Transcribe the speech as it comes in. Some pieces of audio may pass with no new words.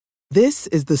This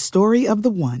is the story of the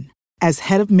one. As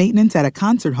head of maintenance at a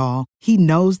concert hall, he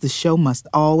knows the show must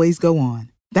always go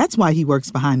on. That's why he works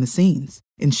behind the scenes,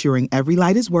 ensuring every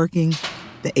light is working,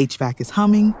 the HVAC is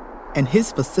humming, and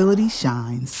his facility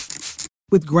shines.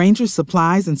 With Grainger's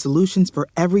supplies and solutions for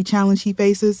every challenge he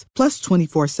faces, plus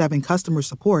 24/7 customer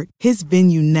support, his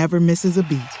venue never misses a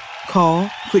beat. Call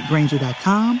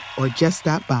quickgrainger.com or just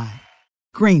stop by.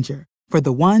 Grainger, for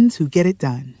the ones who get it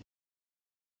done.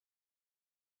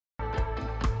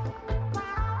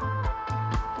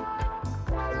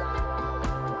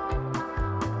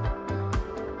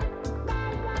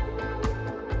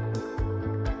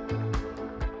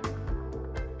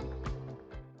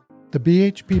 The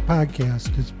BHP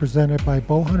podcast is presented by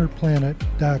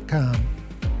bowhunterplanet.com.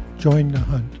 Join the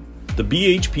hunt. The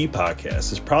BHP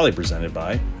podcast is proudly presented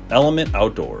by Element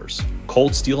Outdoors,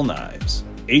 Cold Steel Knives,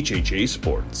 HHA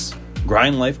Sports,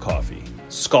 Grind Life Coffee,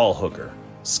 Skull Hooker,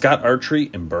 Scott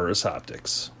Archery, and Burris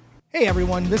Optics. Hey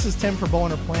everyone, this is Tim for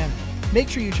Bowhunter Planet. Make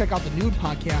sure you check out the new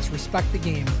podcast, Respect the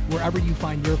Game, wherever you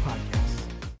find your podcasts.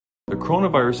 The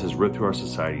coronavirus has ripped through our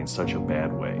society in such a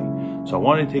bad way. So I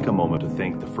wanted to take a moment to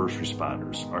thank the first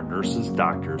responders, our nurses,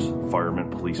 doctors,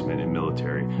 firemen, policemen, and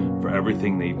military for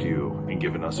everything they do and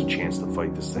giving us a chance to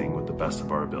fight this thing with the best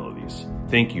of our abilities.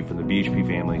 Thank you from the BHP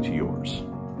family to yours.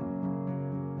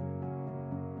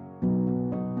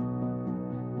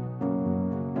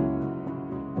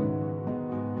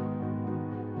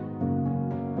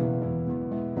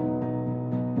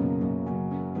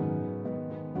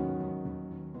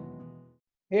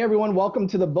 Hey everyone, welcome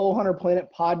to the Bowhunter Planet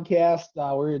podcast.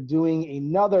 We're doing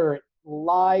another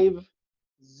live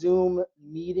Zoom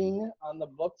meeting on the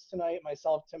books tonight.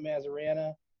 Myself, Tim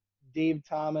Mazarana, Dave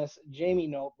Thomas, Jamie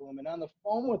Noteboom, and on the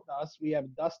phone with us, we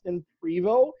have Dustin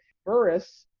Prevost,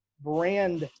 Burris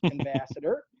brand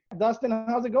ambassador. Dustin,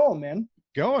 how's it going, man?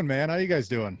 Going, man. How you guys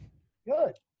doing?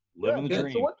 Good. Living the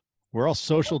dream. So We're all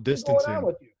social distancing. What's going on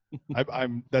with you?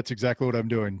 I'm. That's exactly what I'm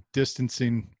doing.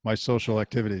 Distancing my social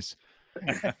activities.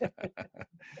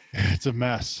 It's a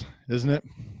mess, isn't it?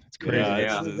 It's crazy.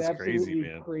 Yeah, it's crazy,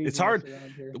 man. It's hard.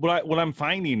 What I'm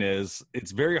finding is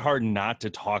it's very hard not to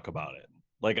talk about it,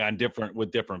 like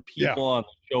with different people on the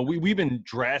show. We've been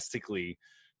drastically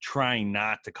trying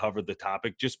not to cover the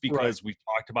topic just because we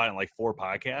talked about it in like 4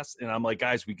 podcasts, and I'm like,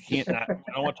 guys, we can't. I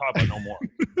don't want to talk about it no more.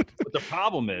 But the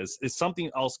problem is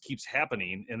something else keeps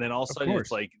happening, and then all of a sudden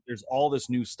it's like there's all this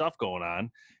new stuff going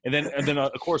on, and then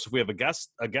of course if we have a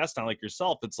guest on like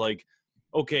yourself, it's like,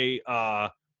 okay,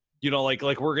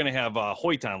 like we're gonna have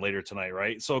Hoyt on later tonight,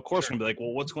 right? So of course we're gonna be like,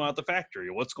 well, what's going on at the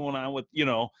factory? What's going on with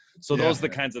So those are the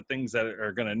kinds of things that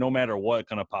are gonna, no matter what,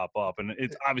 gonna pop up, and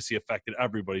it's obviously affected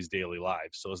everybody's daily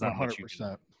lives. So it's not 100%.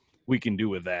 Much we can do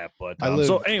with that, but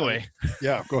so anyway,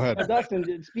 go ahead.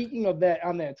 Dustin, speaking of that,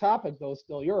 on that topic though,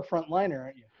 still you're a frontliner,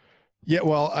 aren't you? Yeah,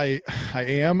 well, I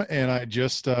am, and I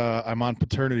just I'm on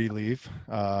paternity leave.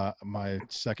 My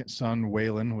second son,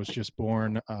 Waylon, was just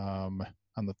born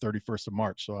on the 31st of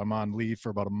March, so I'm on leave for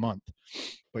about a month.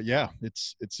 But yeah,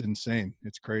 it's insane.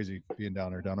 It's crazy being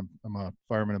down there. I'm a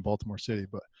fireman in Baltimore City,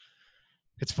 but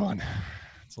it's fun.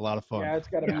 It's a lot of fun. Yeah, it's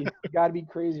gotta be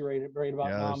crazy right about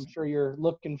now. I'm sure you're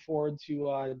looking forward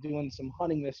to doing some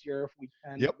hunting this year if we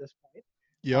can at this point.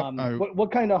 Yep.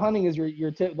 What kind of hunting is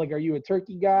your tip? Like, are you a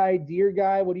turkey guy, deer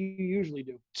guy? What do you usually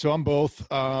do? So I'm both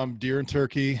deer and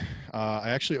turkey.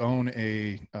 I actually own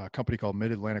a company called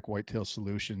Mid-Atlantic Whitetail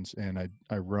Solutions, and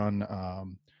I run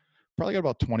probably got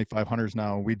about 25 hunters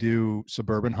now. We do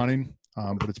suburban hunting,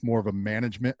 but it's more of a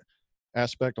management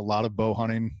aspect. A lot of bow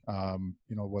hunting,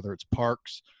 whether it's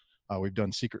parks. We've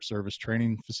done Secret Service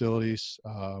training facilities,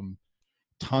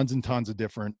 tons and tons of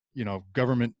different,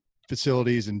 government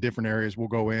facilities in different areas. We'll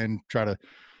go in, try to,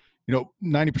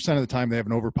 90% of the time they have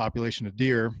an overpopulation of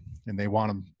deer and they want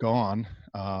them gone.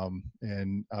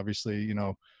 And obviously,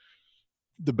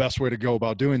 the best way to go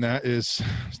about doing that is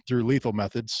through lethal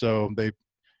methods. So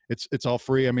it's all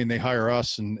free. I mean, they hire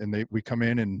us and we come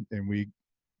in and we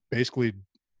basically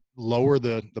lower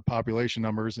the population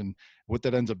numbers. And what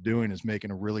that ends up doing is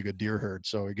making a really good deer herd.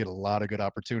 So we get a lot of good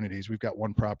opportunities. We've got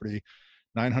one property,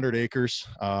 900 acres.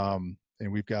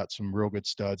 And we've got some real good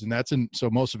studs, and so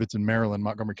most of it's in Maryland,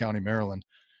 Montgomery County, Maryland.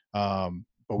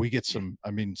 But we get some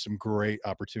great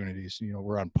opportunities.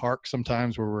 We're on parks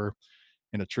sometimes where we're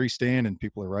in a tree stand and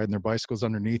people are riding their bicycles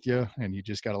underneath you, and you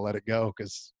just got to let it go.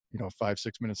 'Cause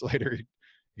 5-6 minutes later, you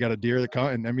got a deer that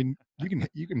comes, and I mean,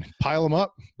 you can pile them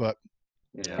up, but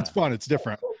it's fun. It's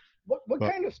different. What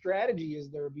kind of strategy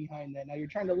is there behind that? Now you're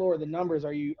trying to lower the numbers.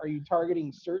 Are you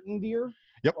targeting certain deer?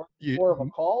 Yep. More of a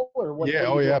call or what? Yeah.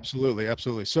 Oh yeah.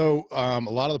 Absolutely. So a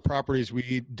lot of the properties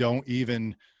we don't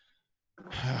even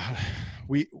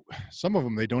Some of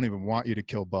them, they don't even want you to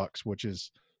kill bucks, which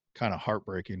is kind of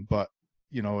heartbreaking. But,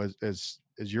 you know, as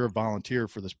you're a volunteer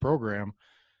for this program,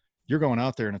 you're going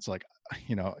out there and it's like,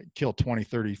 you know, kill 20,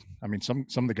 30. I mean, some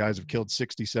of the guys have killed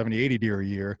 60, 70, 80 deer a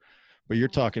year, but you're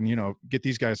talking, you know, get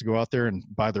these guys to go out there and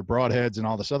buy their broadheads and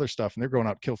all this other stuff. And they're going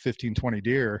out to kill 15, 20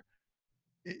 deer.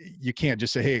 You can't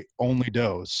just say, hey, only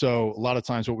does. So a lot of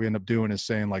times what we end up doing is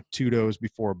saying like 2 does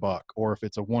before a buck, or if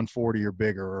it's a 140 or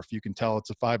bigger, or if you can tell it's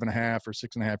a 5.5 or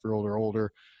 6.5-year-old or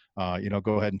older, you know,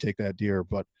 go ahead and take that deer.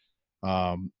 But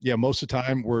yeah, most of the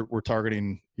time we're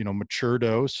targeting, you know, mature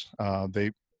does.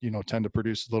 They, you know, tend to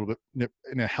produce a little bit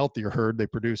in a healthier herd. They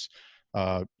produce,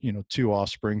 you know, 2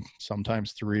 offspring,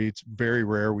 sometimes 3. It's very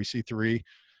rare we see 3.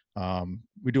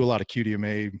 We do a lot of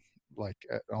QDMA. Like,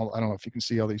 I don't know if you can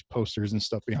see all these posters and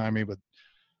stuff behind me, but,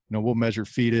 you know, we'll measure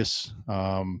fetus.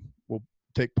 We'll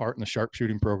take part in the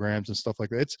sharpshooting programs and stuff like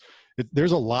that.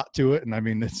 There's a lot to it. And I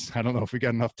mean, I don't know if we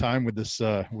got enough time with this,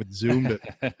 with Zoom to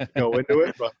go into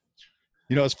it, but,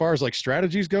 you know, as far as like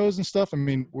strategies goes and stuff, I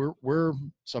mean,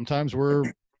 sometimes we're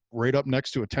right up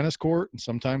next to a tennis court, and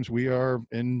sometimes we are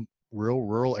in real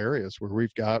rural areas where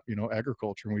we've got, you know,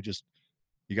 agriculture, and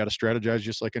you got to strategize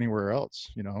just like anywhere else.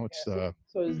 You know, it's so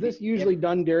is this usually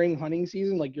done during hunting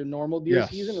season, like your normal deer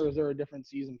season, or is there a different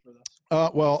season for this?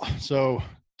 Well, so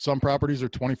some properties are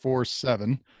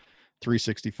 24/7,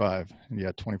 365, and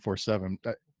 24/7.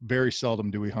 Very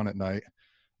seldom do we hunt at night.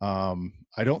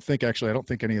 I don't think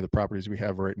any of the properties we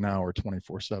have right now are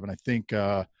 24/7. I think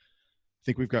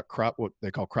we've got what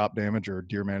they call crop damage or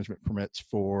deer management permits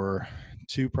for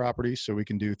 2 properties. So we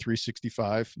can do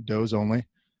 365 does only.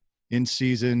 In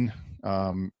season,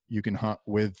 you can hunt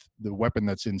with the weapon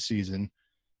that's in season,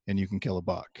 and you can kill a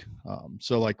buck.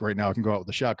 So like right now I can go out with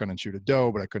a shotgun and shoot a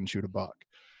doe, but I couldn't shoot a buck.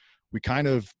 We kind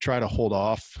of try to hold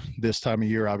off this time of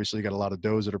year. Obviously you got a lot of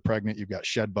does that are pregnant. You've got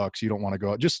shed bucks. You don't want to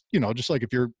go out, just like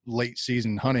if you're late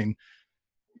season hunting,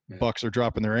 bucks are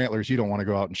dropping their antlers, you don't want to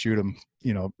go out and shoot them,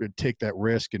 you know, take that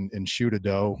risk and shoot a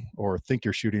doe, or think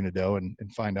you're shooting a doe and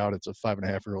find out it's a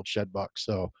 5.5-year-old shed buck.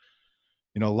 So,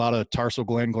 you know, a lot of tarsal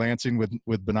gland glancing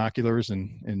with binoculars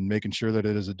and making sure that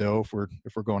it is a doe if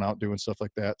we're going out doing stuff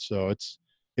like that. So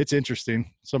it's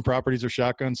interesting. Some properties are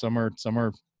shotgun, some are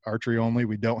archery only.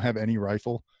 We don't have any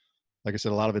rifle. Like I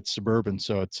said, a lot of it's suburban.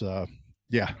 So it's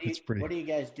it's pretty. What do you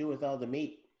guys do with all the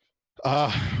meat?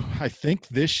 I think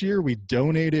this year we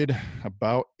donated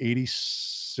about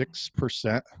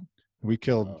 86%. We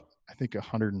killed, I think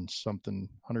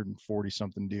 140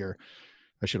 something deer.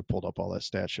 I should have pulled up all that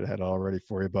stat. Should have had it all ready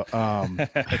for you, but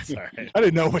That's all right. I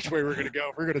didn't know which way we were going to go.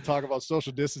 If we're going to talk about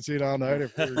social distancing all night,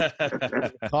 if we're going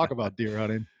to talk about deer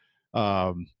hunting.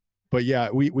 But yeah,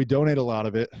 we donate a lot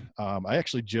of it. I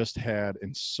actually just had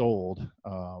and sold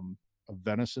a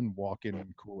venison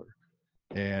walk-in cooler,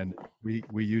 and we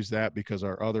use that because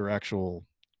our actual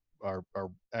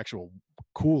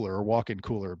cooler or walk-in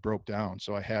cooler broke down.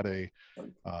 So I had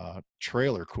a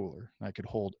trailer cooler. I could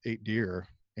hold 8 deer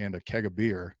and a keg of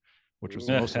beer, which was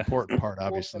the most important part,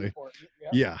 obviously.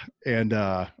 Yeah. And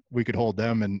we could hold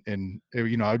them and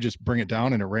you know, I would just bring it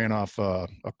down and it ran off a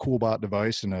CoolBot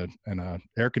device and a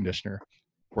air conditioner.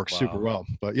 Works super well.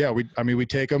 But yeah, we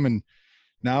take them, and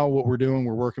now what we're doing,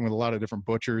 we're working with a lot of different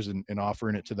butchers and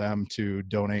offering it to them to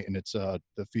donate. And it's the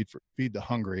Feed the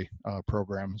Hungry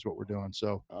program is what we're doing.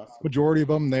 So awesome. Majority of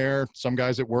them there, some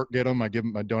guys at work get them. I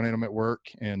donate them at work,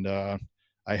 and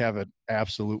I have an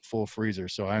absolute full freezer.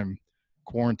 So I'm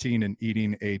quarantined and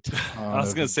eating a ton. I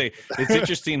was going to say, it's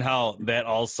interesting how that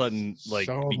all of a sudden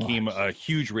became a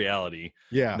huge reality.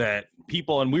 Yeah. That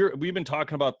people, and we've been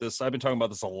talking about this. I've been talking about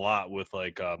this a lot with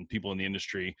people in the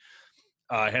industry.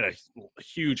 I had a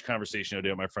huge conversation today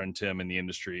with my friend Tim in the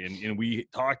industry, and we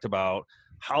talked about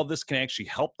how this can actually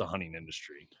help the hunting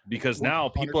industry, because now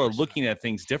people are looking at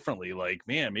things differently. Like,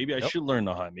 man, maybe I should learn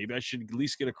to hunt. Maybe I should at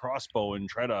least get a crossbow and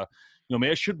try to,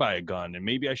 maybe I should buy a gun, and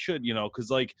maybe I should, because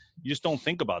like you just don't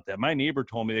think about that. My neighbor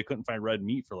told me they couldn't find red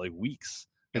meat for like weeks,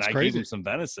 and I gave him some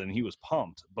venison, and he was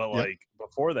pumped. But like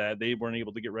before that, they weren't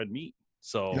able to get red meat.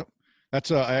 So. That's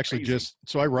I actually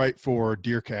so I write for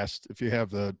DeerCast. If you have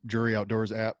the Jury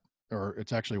Outdoors app, or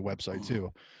it's actually a website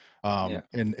too.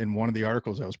 In one of the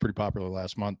articles that was pretty popular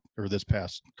last month or this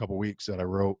past couple weeks that I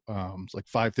wrote, it's like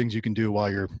 5 things you can do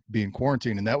while you're being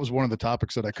quarantined. And that was one of the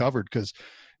topics that I covered, because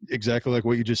exactly like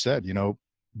what you just said,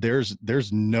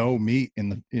 there's no meat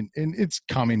and it's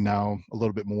coming now a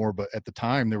little bit more, but at the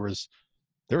time there was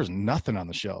nothing on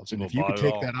the shelves. And if you could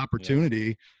take that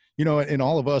opportunity, and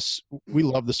all of us, we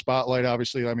love the spotlight,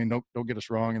 obviously. I mean, don't get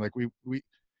us wrong. Like we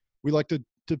like to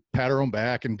pat our own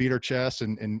back and beat our chests,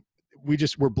 and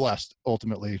we're blessed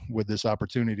ultimately with this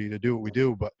opportunity to do what we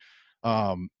do. But,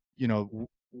 you know,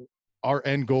 our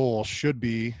end goal should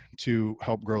be to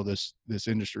help grow this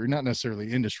industry, not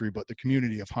necessarily industry, but the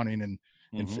community of hunting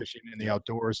and fishing in the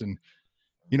outdoors. And,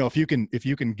 you know, if you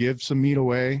can give some meat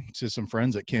away to some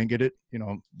friends that can't get it, you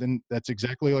know, then that's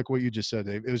exactly like what you just said,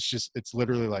 Dave. It's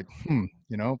literally like, you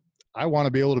know, I want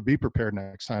to be able to be prepared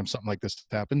next time something like this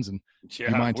happens. And you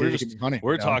mind taking me hunting?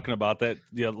 We're talking about that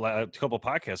a couple of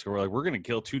podcasts ago. We're like, we're going to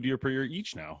kill 2 deer per year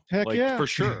each now. Heck like, yeah. For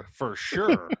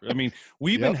sure. I mean,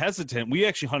 we've been hesitant. We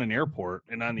actually hunt an airport,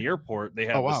 and on the airport, they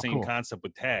have the same concept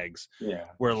with tags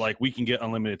where like we can get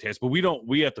unlimited tags, but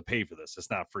we have to pay for this. It's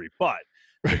not free, but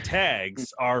the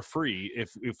tags are free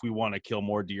if we want to kill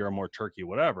more deer or more turkey,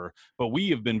 whatever. But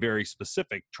we have been very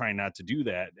specific, trying not to do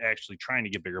that, actually trying to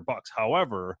get bigger bucks.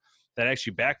 However, that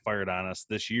actually backfired on us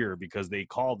this year because they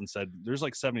called and said, there's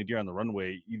like 70 deer on the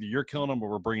runway. Either you're killing them or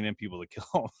we're bringing in people to kill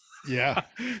them. Yeah.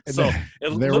 So a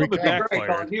little bit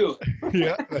backfired. You.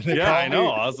 Yeah, I know.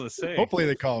 I was going to say. Hopefully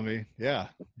they call me. Yeah.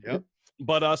 Yep.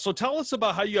 But so tell us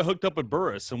about how you got hooked up with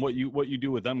Burris and what you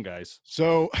do with them guys.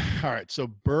 So, all right. So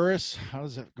Burris, how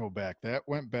does that go back? That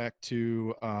went back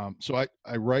to, so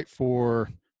I write for,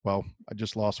 well, I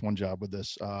just lost one job with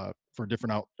this, for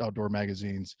different outdoor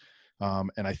magazines.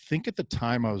 And I think at the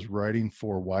time I was writing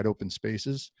for Wide Open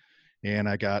Spaces, and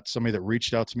I got somebody that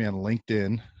reached out to me on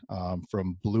LinkedIn,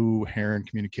 from Blue Heron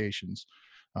Communications,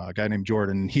 a guy named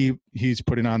Jordan. He's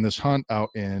putting on this hunt out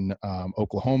in,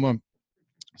 Oklahoma.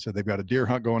 So they've got a deer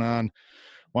hunt going on.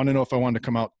 Wanted to know if I wanted to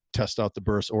come out, test out the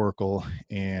Burris Oracle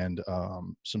and,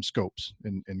 some scopes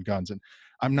and guns. And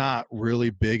I'm not really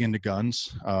big into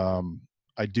guns.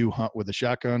 I do hunt with a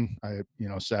shotgun.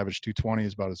 Savage 220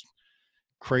 is about as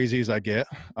crazy as I get.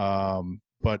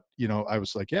 But, you know, I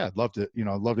was like, yeah, I'd love to, you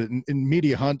know, I loved it. In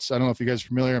media hunts, I don't know if you guys are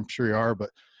familiar, I'm sure you are, but,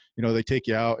 you know, they take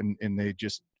you out and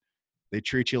they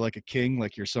treat you like a king,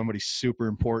 like you're somebody super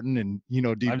important. And, you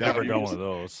know, deep I've down, never done one of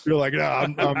those. You're like, no,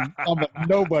 I'm a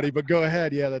nobody, but go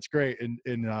ahead. Yeah, that's great. And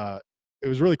it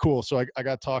was really cool. So I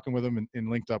got talking with them and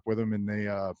linked up with them, and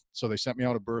they sent me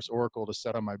out a Burris Oracle to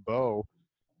set on my bow.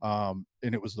 And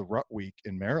it was the rut week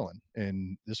in Maryland.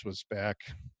 And this was back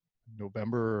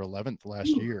November 11th last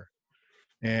year.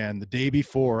 And the day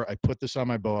before I put this on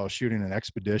my bow, I was shooting an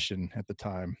expedition at the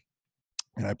time,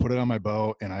 and I put it on my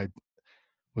bow, and I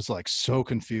was like so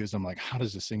confused. I'm like, how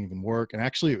does this thing even work? And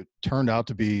actually it turned out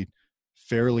to be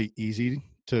fairly easy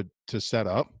to set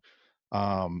up.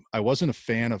 I wasn't a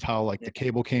fan of how like the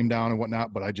cable came down and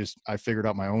whatnot, but I figured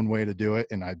out my own way to do it.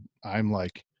 And I'm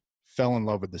like fell in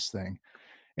love with this thing.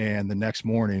 And the next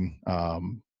morning,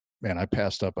 man, I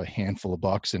passed up a handful of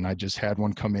bucks, and I just had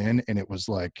one come in, and it was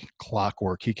like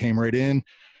clockwork. He came right in.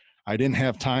 I didn't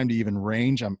have time to even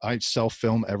range. I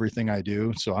self-film everything I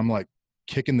do. So I'm like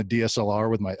kicking the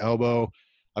DSLR with my elbow.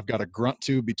 I've got a grunt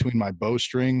tube between my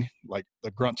bowstring, like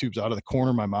the grunt tube's out of the corner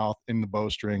of my mouth in the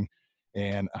bowstring.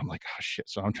 And I'm like, oh shit.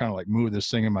 So I'm trying to like move this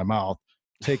thing in my mouth,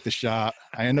 take the shot.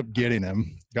 I end up getting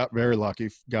him, got very lucky,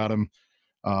 got him.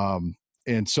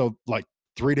 And so like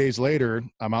 3 days later,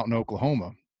 I'm out in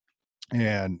Oklahoma,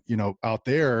 and, you know, out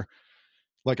there,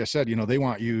 like I said, you know, they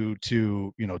want you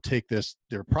to, you know, take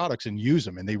their products and use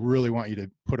them, and they really want you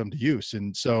to put them to use.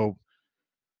 And so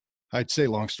I'd say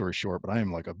long story short, but I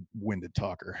am like a winded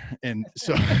talker. And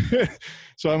so,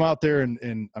 so I'm out there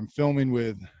and I'm filming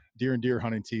with Deer and Deer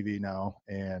Hunting TV now,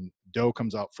 and doe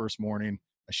comes out first morning.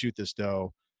 I shoot this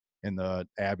doe, and the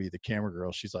Abby, the camera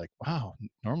girl, she's like, wow,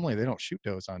 normally they don't shoot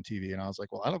does on TV. And I was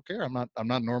like, well, I don't care. I'm not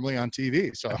normally on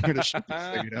TV, so I'm going to shoot this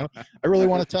thing, you know. I really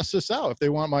want to test this out. If they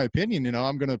want my opinion, you know,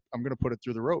 I'm going to put it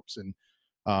through the ropes.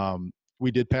 And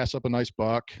we did pass up a nice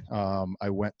buck. I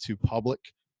went to public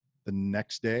the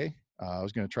next day. I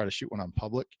was going to try to shoot one on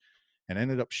public, and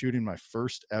ended up shooting my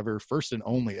first and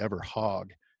only ever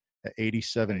hog at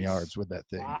 87 yards with that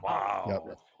thing. Wow.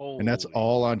 Yep. And that's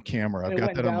all on camera. I've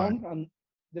got that on my...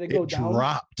 Did it go down?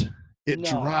 Dropped. It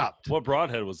dropped. What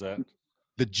broadhead was that?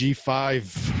 The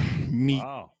G5 meat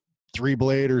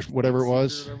 3-blade or whatever it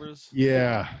was.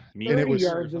 Yeah. 30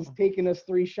 yards is taking us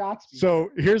 3 shots.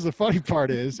 So here's the funny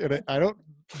part is, and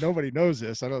nobody knows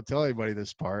this. I don't tell anybody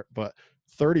this part, but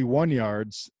 31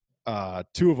 yards,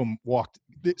 2 of them walked.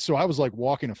 So I was like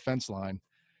walking a fence line,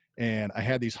 and I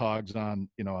had these hogs on,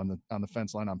 you know, on the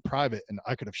fence line on private, and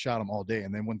I could have shot them all day.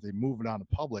 And then when they move it on to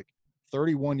public,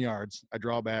 31 yards, I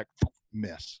draw back,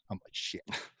 miss. I'm like, shit.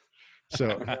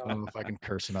 So I don't know if I can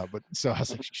curse enough, but so I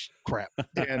was like, crap.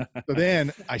 And so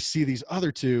then I see these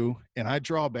other 2, and I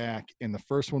draw back, and the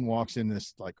first one walks in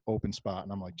this like open spot,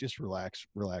 and I'm like, just relax.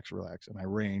 And I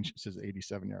range. It says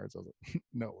 87 yards. I was like,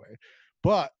 no way.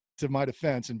 But to my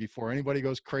defense, and before anybody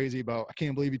goes crazy about, I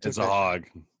can't believe you took it's a hog.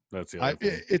 That's the other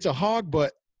thing. It's a hog,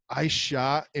 but I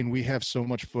shot, and we have so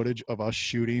much footage of us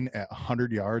shooting at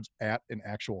 100 yards at an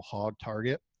actual hog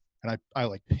target. And I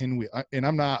like pinwheel, and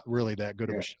I'm not really that good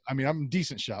of a I mean, I'm a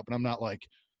decent shot, but I'm not like,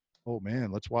 oh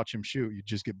man, let's watch him shoot. You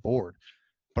just get bored.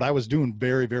 But I was doing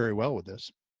very, very well with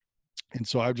this. And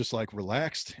so I just like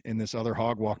relaxed, and this other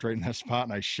hog walked right in that spot,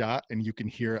 and I shot, and you can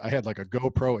hear, I had like a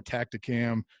GoPro, a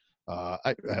Tacticam,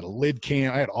 I had a lid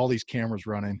cam, I had all these cameras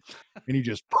running, and he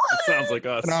just it sounds like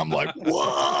us. And I'm like,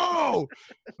 whoa.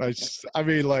 I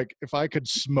mean, like, if I could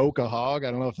smoke a hog, I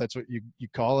don't know if that's what you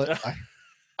call it.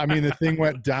 I mean, the thing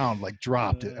went down, like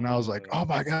dropped it, and I was like, oh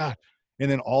my God. And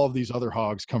then all of these other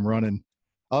hogs come running.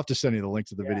 I'll have to send you the link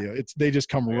to the video. They just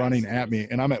come running at me,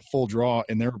 and I'm at full draw,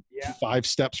 and they're 5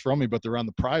 steps from me, but they're on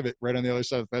the private right on the other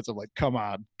side of the fence. I'm like, come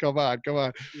on.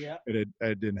 Yeah. It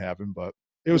didn't happen, but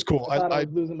it was cool. I thought I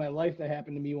was losing my life. That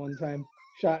happened to me one time.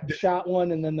 Shot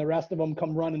one, and then the rest of them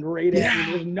come running right at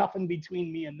me. There's nothing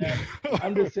between me and them.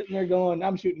 I'm just sitting there going,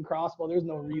 I'm shooting crossbow. There's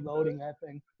no reloading that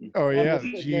thing. Oh, yeah. I'm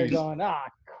just sitting there going,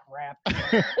 crap.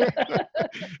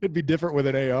 It'd be different with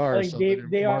an AR. Like Dave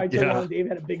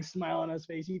had a big smile on his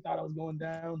face. He thought I was going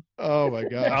down. Oh my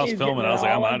God. I was filming. I was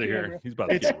like, I'm out of here. He's about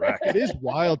to get wrecked. It is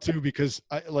wild too, because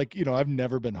I've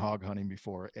never been hog hunting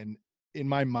before. And in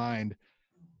my mind,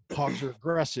 hogs are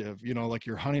aggressive, like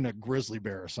you're hunting a grizzly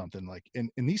bear or something, like,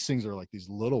 and these things are like these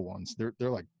little ones. They're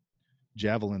like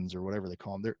javelins or whatever they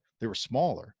call them. They were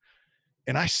smaller.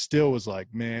 And I still was like,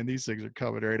 man, these things are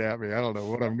coming right at me. I don't know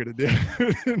what I'm going to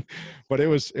do. But it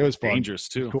was fun. Dangerous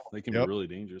too. Cool. They can be really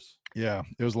dangerous. Yeah.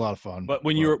 It was a lot of fun. But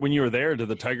when you were there, did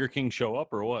the Tiger King show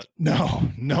up or what? No,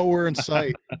 nowhere in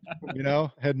sight.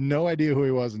 Had no idea who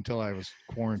he was until I was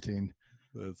quarantined.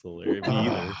 That's hilarious. Me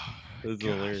either. That's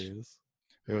hilarious.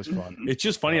 It was fun. It's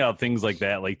just funny how things like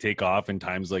that like take off in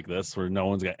times like this where no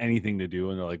one's got anything to do,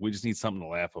 and they're like, we just need something to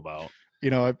laugh about.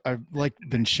 I've like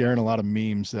been sharing a lot of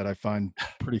memes that I find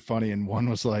pretty funny, and one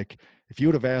was like, if you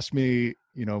would have asked me,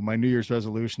 my New Year's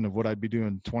resolution of what I'd be doing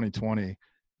in 2020,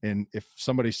 and if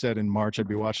somebody said in March I'd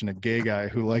be watching a gay guy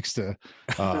who likes to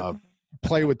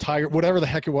play with tiger, whatever the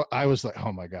heck it was, I was like,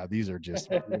 oh my God, these are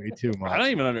just way too much. I don't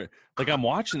even I'm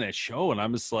watching that show, and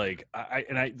I'm just like,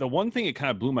 the one thing that kind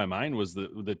of blew my mind was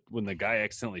when the guy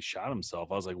accidentally shot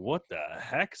himself. I was like, what the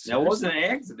heck? Seriously? That wasn't an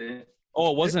accident.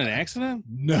 Oh, it wasn't an accident?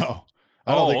 No.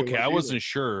 Oh, okay. I wasn't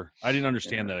sure. I didn't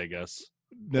understand that, I guess.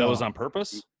 No. That was on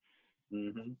purpose?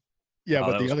 Mm-hmm. Yeah,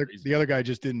 but the other guy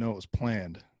just didn't know it was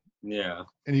planned. Yeah.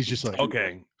 And he's just like,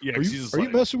 okay. Yeah, are you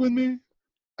messing with me?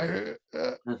 No,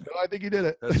 I think he did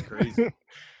it. That's crazy.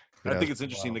 I think it's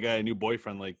interesting. Wow. The guy, a new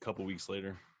boyfriend, like a couple weeks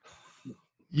later.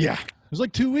 Yeah, it was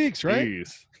like 2 weeks, right?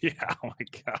 Jeez. Yeah. Oh my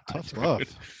God. Tough love.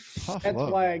 That's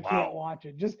why I can't watch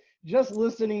it. Just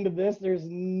listening to this, there's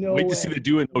no way. Wait to see the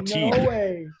dude in no teeth. No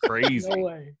way. Crazy. No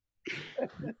way.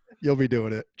 You'll be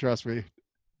doing it. Trust me.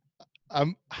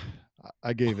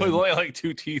 I gave it like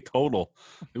 2 teeth total.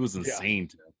 It was insane.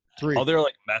 Yeah. 3. Oh, they're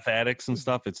like meth addicts and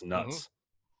stuff. It's nuts.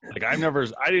 Like I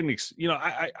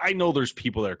know there's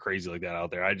people that are crazy like that out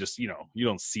there. I just, you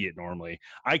don't see it normally.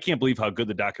 I can't believe how good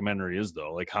the documentary is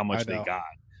though. Like how much they got,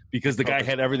 because the guy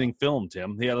had everything filmed,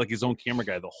 Tim. He had like his own camera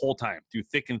guy the whole time through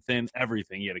thick and thin,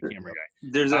 everything. He had a camera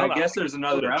guy. I guess there's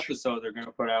another episode they're going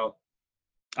to put out.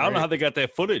 I don't know how they got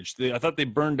that footage. I thought they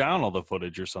burned down all the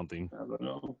footage or something. I don't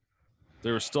know.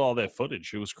 There was still all that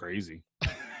footage. It was crazy.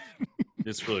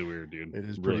 It's really weird, dude. It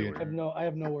is really weird. I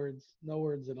have no words. No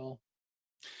words at all.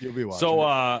 You'll be watching.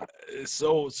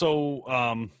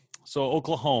 So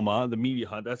Oklahoma, the media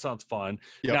hunt, that sounds fun.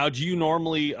 Yep. Now, do you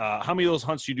normally, how many of those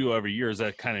hunts do you do every year? Is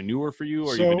that kind of newer for you,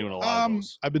 or you've been doing a lot of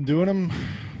those? I've been doing them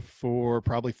for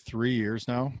probably 3 years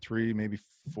now, 3, maybe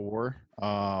 4.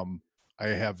 I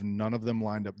have none of them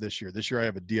lined up this year. This year I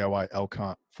have a DIY elk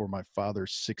hunt for my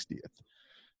father's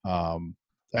 60th.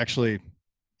 Actually,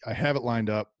 I have it lined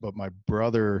up, but my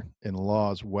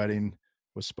brother-in-law's wedding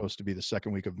was supposed to be the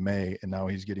second week of May, and now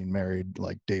he's getting married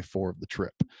like day 4 of the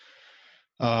trip.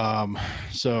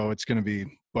 So it's going to be,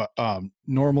 but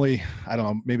normally, I don't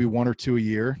know, maybe 1 or 2 a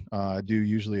year. I do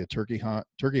usually a turkey hunt.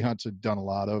 Turkey hunts I've done a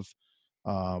lot of.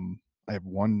 I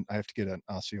have to get an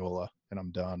Osceola and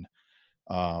I'm done.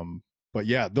 But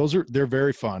yeah, they're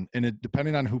very fun. And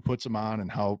depending on who puts them on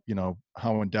and how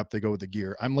in depth they go with the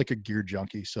gear. I'm like a gear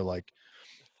junkie. So like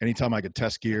anytime I could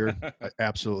test gear, I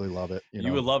absolutely love it.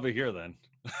 You would love it here then.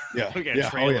 Yeah. We got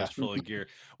trailers full of gear.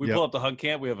 We pull up the hunt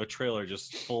camp, we have a trailer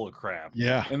just full of crap.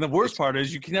 Yeah. And the worst part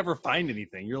is you can never find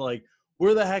anything. You're like,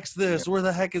 where the heck's this? Where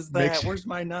the heck is that? Where's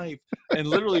my knife? And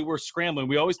literally we're scrambling.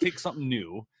 We always take something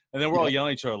new. And then we're all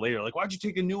yelling at each other later, like, why'd you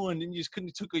take a new one? And you just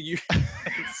couldn't took a year.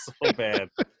 It's so bad.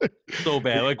 So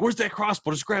bad. Like, where's that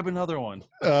crossbow? Just grab another one.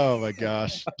 Oh my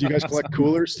gosh. Do you guys collect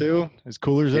coolers too? Is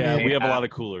coolers in Yeah, there? we have a lot of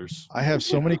coolers. I have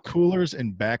so many coolers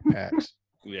and backpacks.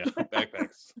 Yeah,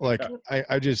 backpacks. Like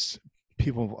I just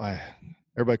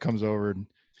everybody comes over and,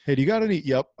 hey, do you got any?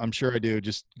 Yep, I'm sure I do.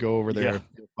 Just go over there,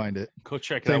 you'll find it. Go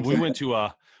check it out. We went to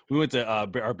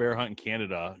our bear hunt in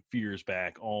Canada a few years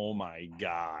back. Oh my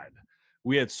God.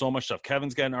 We had so much stuff.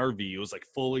 Kevin's got an RV. It was like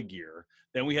full of gear.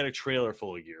 Then we had a trailer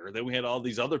full of gear. Then we had all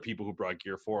these other people who brought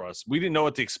gear for us. We didn't know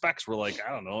what to expect. We're like,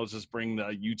 I don't know. Let's just bring the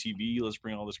UTV. Let's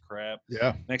bring all this crap.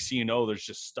 Yeah. Next thing you know, there's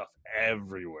just stuff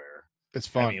everywhere. It's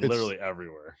fun. I mean, literally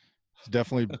everywhere. It's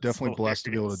definitely blessed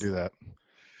to be able to do that.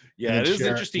 Yeah, it is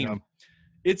interesting. You know,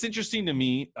 it's interesting to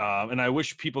me, and I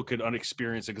wish people could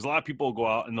experience it, because a lot of people go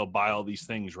out and they'll buy all these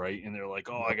things, right? And they're like,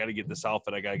 oh, I got to get this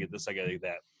outfit. I got to get this. I got to get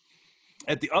that.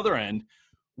 At the other end,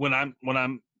 when I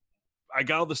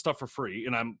got all this stuff for free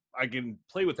and I can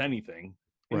play with anything.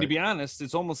 And to be honest,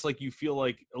 it's almost like you feel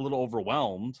like a little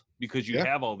overwhelmed because you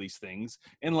have all these things.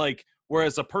 And like,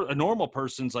 whereas a normal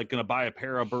person's like going to buy a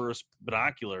pair of Burris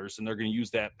binoculars and they're going to use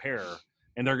that pair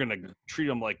and they're going to treat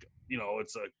them like, you know,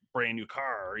 it's a brand new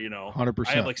car, you know. 100%.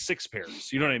 I have like 6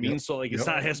 pairs, you know what I mean? So like, it's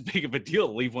not as big of a deal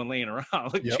to leave one laying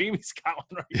around. Like Jamie's got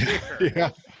one right here.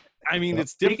 Yeah. I mean,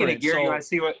 it's different. Speaking of gear, you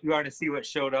want to see what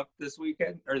showed up this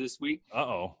weekend or this week?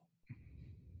 Oh,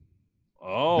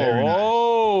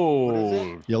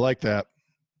 you like that?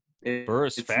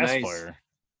 Burris Fast nice. Fire.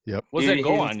 Yep. What's that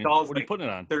go on? What are you putting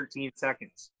it on? 13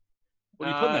 seconds. What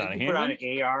are you putting it on? A put on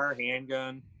handgun? an AR,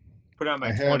 handgun. Put on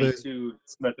my 22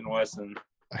 Smith & Wesson.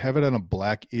 I have it on a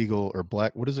Black Eagle or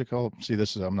Black. What is it called? See,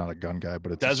 I'm not a gun guy,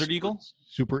 but it's Desert Eagle.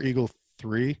 Super Eagle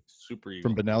 3. Super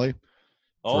Eagle from Benelli.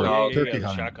 Oh, yeah, turkey the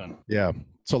hunting. shotgun. Yeah.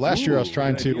 So last year I was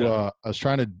trying to, I'm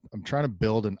trying to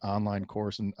build an online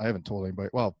course, and I haven't told anybody,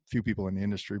 well, a few people in the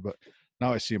industry, but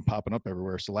now I see them popping up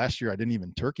everywhere. So last year I didn't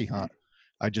even turkey hunt.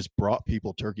 I just brought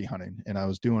people turkey hunting, and I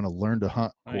was doing a learn to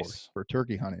hunt course for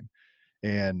turkey hunting.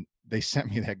 And they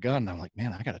sent me that gun. And I'm like,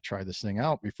 man, I got to try this thing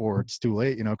out before it's too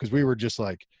late, you know, because we were just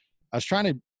like, I was trying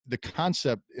to, the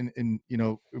concept and you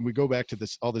know, and we go back to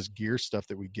this, all this gear stuff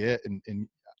that we get and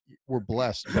we're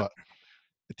blessed, but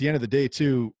at the end of the day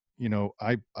too, you know,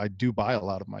 I do buy a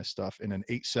lot of my stuff, and an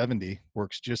 870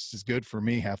 works just as good for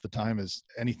me half the time as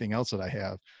anything else that I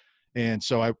have. And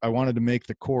so I wanted to make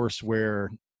the course where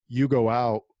you go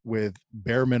out with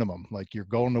bare minimum, like you're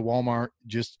going to Walmart,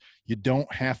 just, you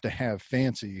don't have to have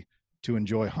fancy to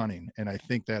enjoy hunting. And I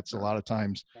think that's a lot of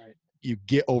times you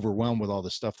get overwhelmed with all the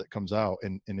stuff that comes out.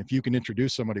 And if you can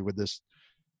introduce somebody with this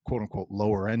quote unquote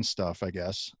lower end stuff, I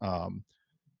guess,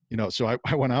 you know, so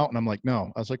I went out and I'm like,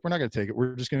 no, I was like, we're not going to take it.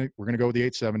 We're going to go with the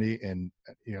 870. And,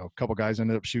 you know, a couple guys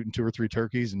ended up shooting 2 or 3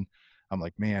 turkeys. And I'm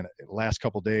like, man, last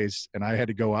couple days, and I had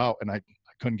to go out and I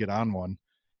couldn't get on one.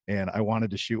 And I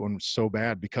wanted to shoot one so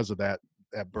bad because of that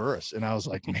Burris. And I was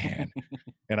like, man,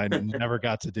 and I never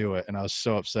got to do it. And I was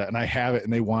so upset, and I have it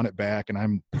and they want it back. And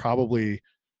I'm probably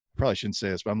shouldn't say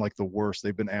this, but I'm like the worst.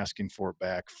 They've been asking for it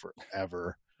back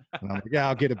forever. And I'm like, yeah,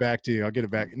 I'll get it back to you. I'll get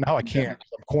it back. Now I can't.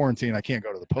 I'm quarantined. I can't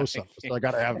go to the post office. So I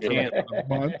got to have it for like a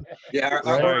month. Yeah,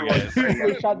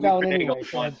 we're shut down anyway,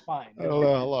 so it's fine. I don't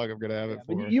know how long I'm going to have it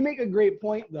for. But you make a great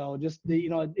point, though. Just you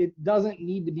know, it doesn't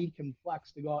need to be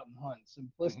complex to go out and hunt.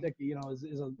 Simplistic, you know, is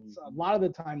a lot of the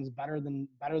times better than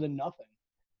nothing.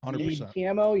 100%. You need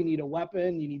camo, you need a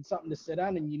weapon, you need something to sit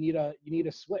on, and you need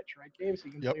a Switch, right, Dave? So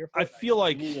you can play your Fortnite. I feel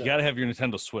like you got to have your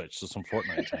Nintendo Switch, so some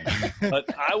Fortnite time. But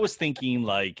I was thinking,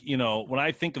 like, you know, when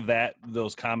I think of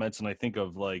those comments, and I think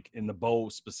of like in the bow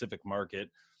specific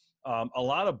market, a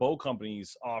lot of bow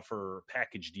companies offer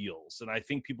package deals, and I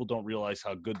think people don't realize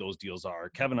how good those deals are.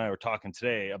 Kevin and I were talking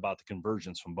today about the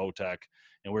conversions from Bowtech,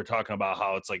 and we were talking about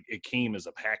how it's like it came as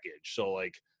a package, so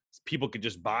like people could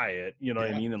just buy it, you know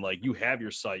what I mean? And like, you have your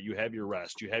sight, you have your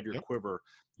rest, you have your quiver.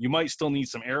 You might still need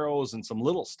some arrows and some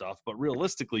little stuff, but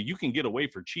realistically, you can get away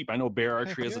for cheap. I know Bear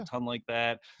Archery has a ton like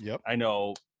that. Yep. I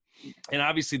know, and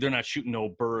obviously they're not shooting no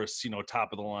Burris, you know,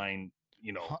 top of the line,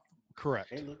 you know.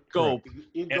 Correct. Scope,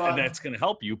 and that's going to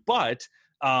help you. But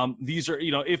these are,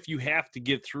 you know, if you have to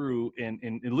get through and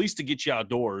at least to get you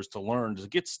outdoors, to learn, to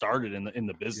get started in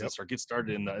the business or get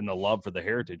started in the love for the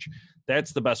heritage,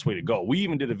 that's the best way to go. We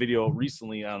even did a video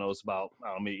recently, I don't know, it's about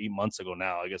maybe 8 months ago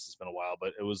now. I guess it's been a while,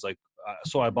 but it was like,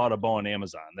 so I bought a bow on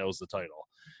Amazon. That was the title.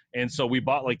 And so we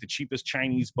bought like the cheapest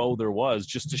Chinese bow there was,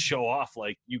 just to show off,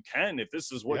 like, you can, if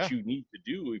this is what you need to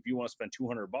do, if you want to spend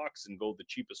 $200 and go the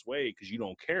cheapest way because you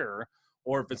don't care,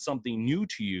 or if it's something new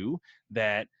to you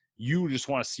that you just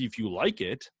want to see if you like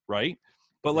it, right?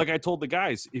 But like I told the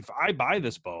guys, if I buy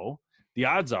this bow, the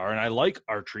odds are, and I like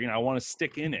archery and I want to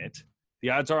stick in it, the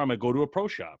odds are I'm going to go to a pro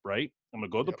shop, right? I'm going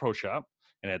to go to the pro shop,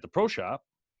 and at the pro shop,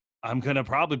 I'm going to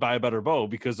probably buy a better bow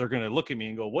because they're going to look at me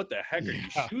and go, what the heck are you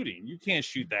shooting? You can't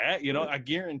shoot that. You know, I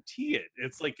guarantee it.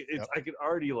 It's like, I could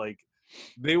already like,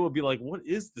 they will be like, what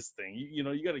is this thing? You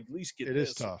know, you got to at least get this. It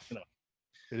is tough. You know?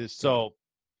 It is tough. So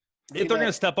if they're going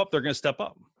to step up, they're going to step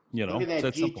up. You know, look at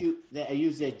that G2. I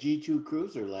used that G2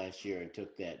 Cruiser last year and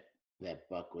took that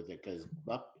buck with it because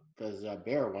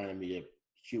Bear wanted me to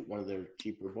shoot one of their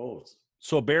cheaper bows.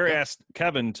 So Bear asked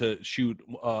Kevin to shoot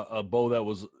a bow that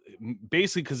was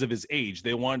basically because of his age.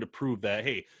 They wanted to prove that,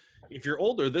 hey, if you're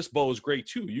older, this bow is great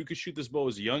too. You could shoot this bow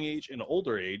as a young age and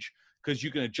older age because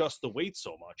you can adjust the weight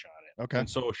so much on it. Okay. And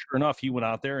so sure enough, he went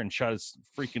out there and shot his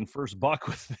freaking first buck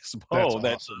with this bow.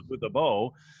 That's awesome. With the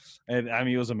bow. And I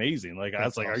mean, it was amazing. Like, I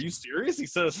was like, awesome. Are you serious? He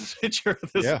sent us a picture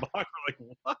of this buck. We're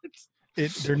like, what?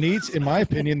 There needs, in my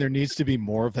opinion, there needs to be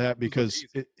more of that because,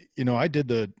 I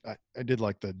did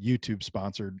like the YouTube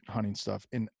sponsored hunting stuff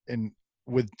and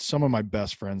with some of my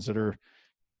best friends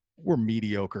we're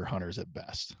mediocre hunters at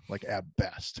best. Like at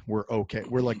best, we're okay.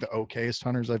 We're like the okayest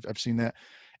hunters. I've seen that.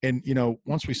 And,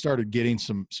 once we started getting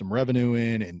some revenue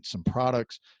in and some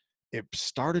products, it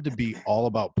started to be all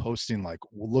about posting like,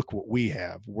 well, look what we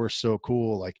have. We're so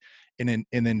cool. Like, and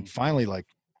then finally, like,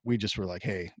 we just were like,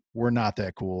 hey, we're not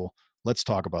that cool. Let's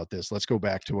talk about this. Let's go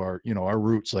back to our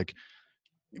roots. Like,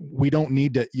 you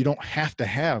don't have to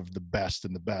have the best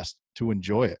and the best to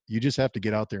enjoy it. You just have to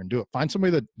get out there and do it. Find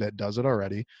somebody that does it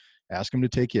already, ask them to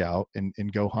take you out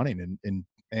and go hunting. And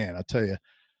man, I tell you,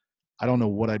 I don't know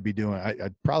what I'd be doing.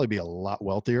 I'd probably be a lot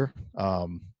wealthier. Or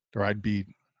I'd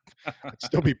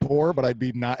still be poor, but I'd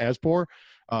be not as poor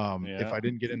if I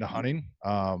didn't get into hunting.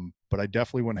 But I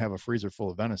definitely wouldn't have a freezer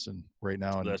full of venison right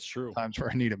now. And that's true. Times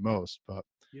where I need it most. But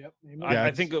yep. I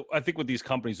think with these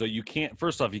companies though, you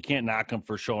can't knock them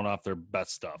for showing off their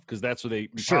best stuff because that's where they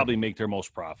probably make their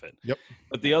most profit. Yep.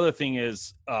 But the other thing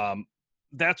is,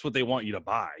 that's what they want you to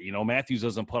buy. Matthews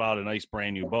doesn't put out a nice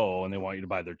brand new bow and they want you to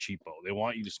buy their cheap bow. They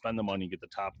want you to spend the money, get the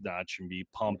top notch and be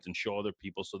pumped and show other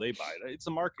people so they buy it. It's a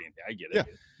marketing thing. I get it.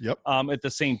 Yeah. Yep. At the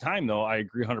same time though, I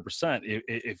agree 100%.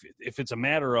 If it's a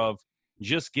matter of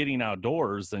just getting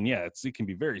outdoors, then it can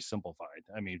be very simplified.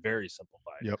 I mean, very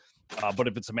simplified. Yep. But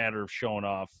if it's a matter of showing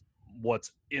off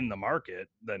what's in the market,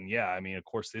 then I mean, of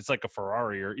course it's like a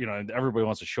Ferrari or, everybody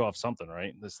wants to show off something,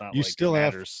 right? It's not you like still it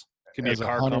matters. Could be a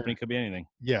car company, could be anything.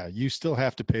 Yeah, you still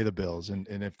have to pay the bills, and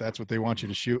if that's what they want you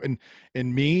to shoot,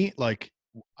 and me, like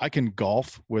I can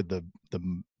golf with the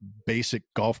basic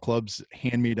golf clubs,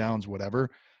 hand-me-downs, whatever,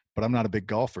 but I'm not a big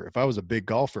golfer. If I was a big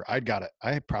golfer,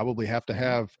 I probably have to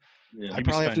have. I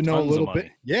probably have to know a little bit.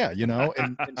 Yeah,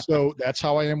 and so that's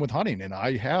how I am with hunting, and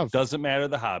I have. Doesn't matter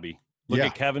the hobby. Look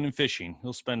at Kevin in fishing.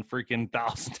 He'll spend freaking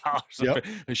 $1,000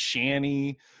 a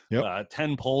shanty,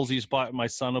 10 poles he's bought my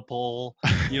son a pole.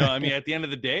 I mean, at the end of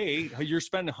the day, you're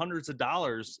spending hundreds of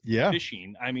dollars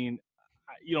fishing. I mean,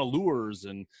 lures.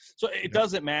 And so it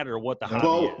doesn't matter what the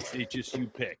hobby is. It's just you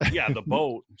pick. Yeah, the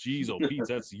boat. Jeez, Pete,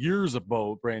 that's years of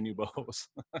brand new boats.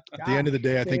 At the end of the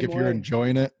day, I think if you're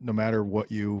enjoying it, no matter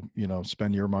what you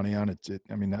spend your money on,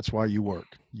 I mean, that's why you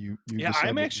work.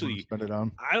 I'm actually spend it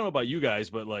on. I don't know about you guys,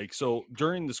 but so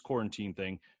during this quarantine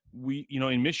thing, we,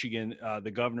 in Michigan,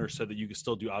 the governor said that you can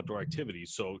still do outdoor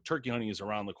activities. So turkey hunting is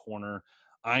around the corner.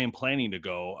 I am planning to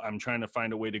go. I'm trying to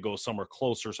find a way to go somewhere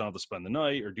closer so I don't have to spend the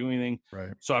night or do anything.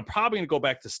 Right. So I'm probably going to go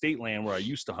back to state land where I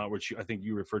used to hunt, which I think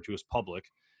you refer to as public.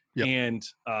 Yep. And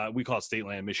we call it state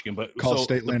land in Michigan, but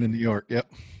state land in New York.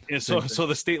 Yep. And so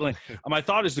the state land, my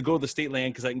thought is to go to the state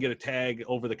land because I can get a tag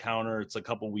over the counter. It's a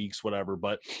couple weeks, whatever.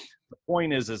 But the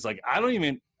point is like,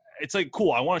 it's like,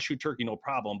 cool. I want to shoot turkey, no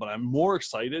problem. But I'm more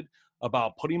excited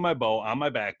about putting my bow on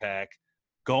my backpack,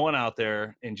 going out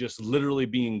there and just literally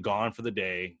being gone for the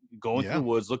day, going through the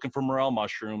woods, looking for morel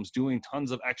mushrooms, doing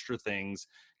tons of extra things,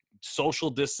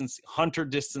 social distance, hunter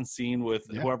distancing with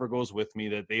whoever goes with me,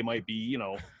 that they might be,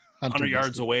 100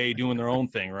 yards away doing their own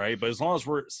thing. Right. But as long as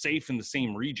we're safe in the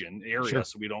same area,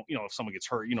 so we don't, if someone gets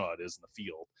hurt, how it is in the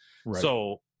field. Right.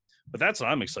 So, but that's what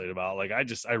I'm excited about. Like,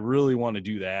 I really want to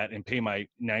do that and pay my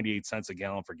 98 cents a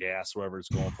gallon for gas, whatever it's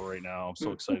going for right now. I'm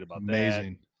so excited about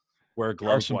Amazing. that. Wear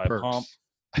gloves while I pump.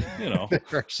 There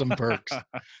are some perks.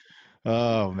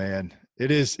 Oh man,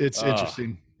 it's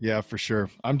interesting. Yeah, for sure.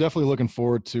 I'm definitely looking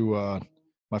forward to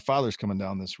my father's coming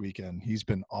down this weekend. He's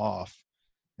been off,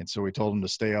 and so we told him to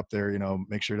stay up there,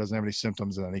 make sure he doesn't have any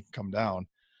symptoms, and then he can come down.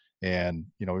 And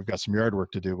we've got some yard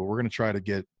work to do, but we're going to try to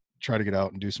get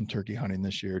out and do some turkey hunting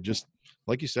this year. Just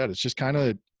like you said, it's just kind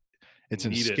of it's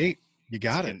an escape. You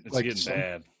got it. It's getting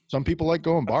bad. some people like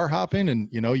going bar hopping, and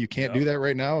you can't do that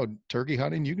right now. Turkey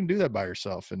hunting, you can do that by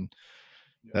yourself, and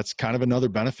that's kind of another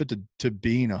benefit to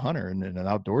being a hunter and an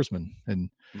outdoorsman. And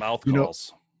mouth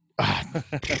calls,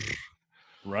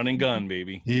 run and gun,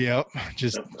 baby. Yep,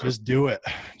 just do it.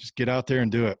 Just get out there and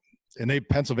do it. And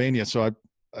Pennsylvania. So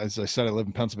as I said, I live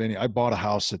in Pennsylvania. I bought a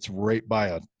house that's right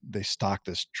by they stock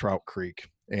this trout creek,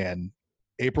 and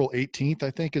April 18th,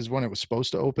 I think, is when it was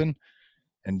supposed to open.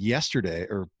 And yesterday,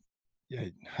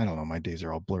 I don't know, my days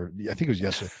are all blurred. I think it was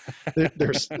yesterday.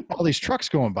 There's all these trucks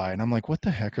going by, and I'm like, what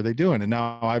the heck are they doing? And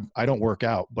now I don't work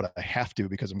out, but I have to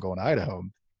because I'm going to Idaho.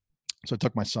 So I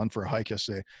took my son for a hike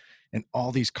yesterday, and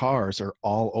all these cars are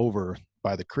all over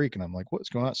by the creek. And I'm like, what's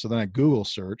going on? So then I Google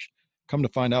search, come to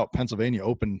find out Pennsylvania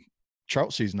opened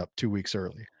trout season up 2 weeks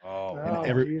early.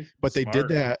 But they did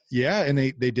that. Yeah. And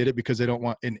they did it because they don't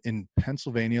want in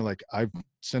Pennsylvania. Like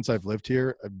since I've lived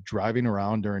here, driving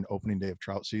around during opening day of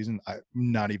trout season, I'm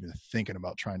not even thinking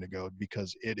about trying to go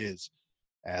because it is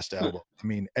ass to elbow. I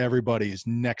mean, everybody is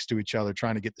next to each other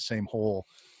trying to get the same hole.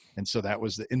 And so that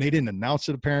was and they didn't announce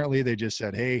it. Apparently they just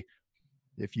said, hey,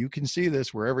 if you can see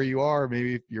this wherever you are,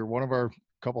 maybe if you're one of our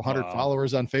couple hundred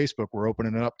followers on Facebook, we're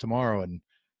opening it up tomorrow. And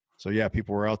so, yeah,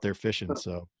 people were out there fishing.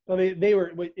 So they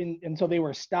were, and so they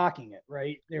were stocking it,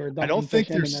 right? They were. I don't think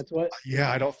they're.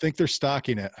 I don't think they're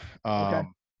stocking it. Okay.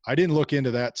 I didn't look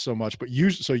into that so much, but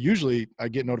usually I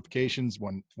get notifications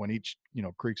when each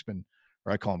creek's been,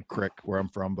 or I call them crick where I'm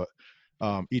from, but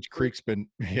each creek's been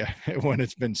when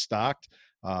it's been stocked.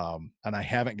 And I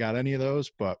haven't got any of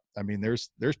those, but I mean, there's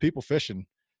people fishing,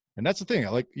 and that's the thing. I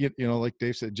like like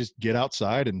Dave said, just get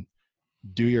outside and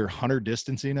do your hunter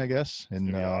distancing, I guess.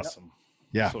 And awesome.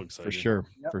 Yeah, so excited. for sure.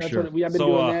 Yep, for sure. I've been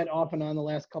doing that off and on the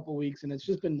last couple of weeks, and it's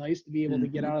just been nice to be able to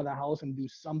get out of the house and do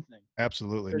something.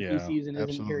 Absolutely. Turkey season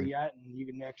isn't here yet, and you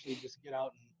can actually just get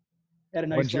out and had a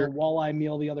nice little walleye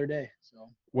meal the other day. So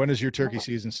when does your turkey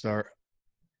season start?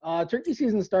 Turkey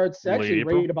season starts actually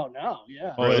right about now.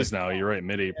 Yeah. Oh, it is now. You're right.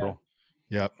 Mid-April.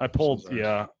 Yeah. I pulled.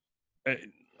 Yeah.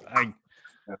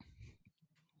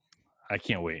 I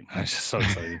can't wait. I'm just so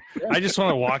excited. I just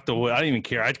want to walk the way. I don't even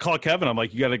care. I'd call Kevin. I'm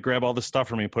like, you got to grab all this stuff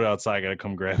for me and put it outside. I got to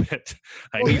come grab it.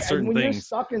 I need certain when things. You're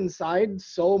stuck inside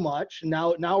so much.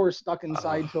 Now we're stuck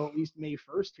inside till at least May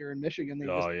 1st here in Michigan. They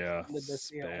just did the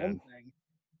stay-at-home thing.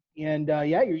 And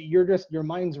you're just, your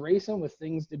mind's racing with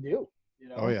things to do.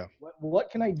 Oh yeah. What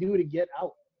can I do to get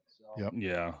out? So. Yep.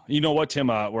 Yeah. You know what, Tim?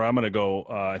 Where I'm going to go,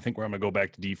 I think where I'm going to go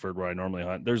back to Deeford, where I normally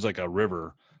hunt. There's like a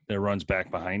river that runs back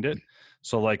behind it.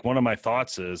 So like one of my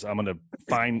thoughts is I'm going to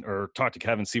find or talk to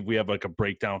Kevin, see if we have like a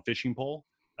breakdown fishing pole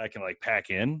I can like pack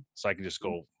in, so I can just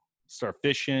go start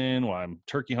fishing while I'm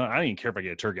turkey hunting. I don't even care if I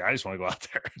get a turkey. I just want to go out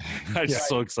there. I'm just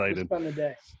so excited. Spend the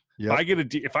day. Yep.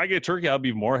 If I get a turkey, I'll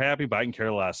be more happy, but I can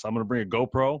care less. I'm going to bring a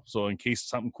GoPro, so in case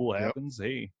something cool happens,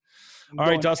 hey. All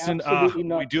right, Dustin,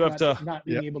 we do have to not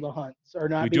being able to hunt or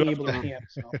not being able to camp.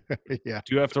 So.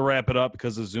 Do have to wrap it up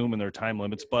because of Zoom and their time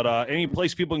limits. But any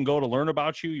place people can go to learn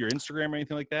about you, your Instagram or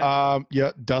anything like that?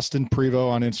 Dustin Prevost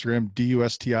on Instagram,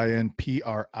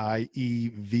 DustinPriev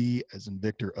as in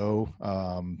Victor O.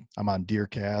 I'm on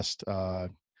Deercast.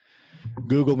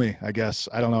 Google me, I guess.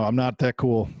 I don't know. I'm not that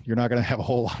cool. You're not going to have a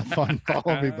whole lot of fun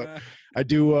following me, but I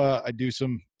do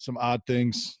some odd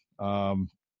things.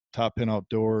 Top Pin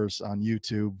Outdoors on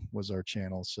YouTube was our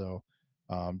channel. So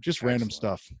just random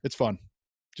stuff. It's fun.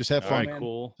 Just have fun. All right,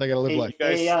 cool. I got to live life.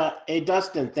 Hey,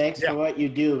 Dustin, thanks for what you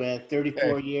do, man.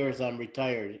 34 years, I'm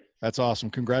retired. That's awesome.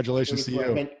 Congratulations to you.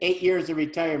 It's been 8 years of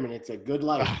retirement. It's a good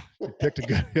life. Picked a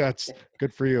good. Yeah, it's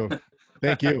good for you.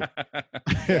 Thank you.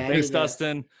 Thanks,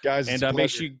 Dustin. Guys, and make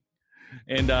sure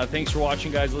thanks for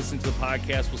watching, guys. Listen to the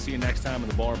podcast. We'll see you next time on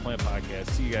the Bowhunter Planet Podcast.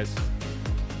 See you guys.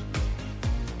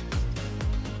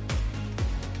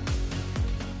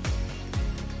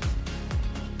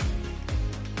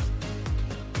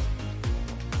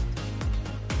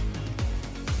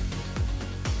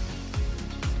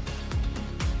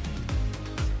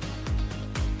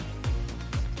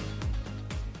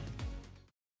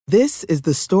 This is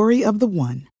the story of the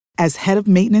one. As head of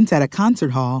maintenance at a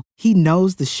concert hall, he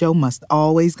knows the show must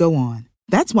always go on.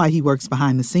 That's why he works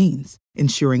behind the scenes,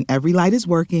 ensuring every light is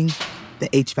working, the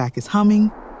HVAC is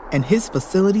humming, and his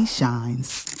facility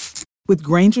shines. With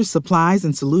Grainger's supplies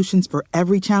and solutions for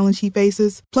every challenge he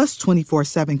faces, plus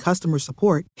 24/7 customer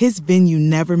support, his venue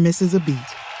never misses a beat.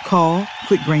 Call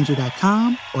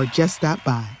quickgrainger.com or just stop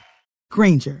by.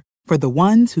 Grainger, for the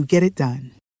ones who get it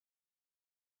done.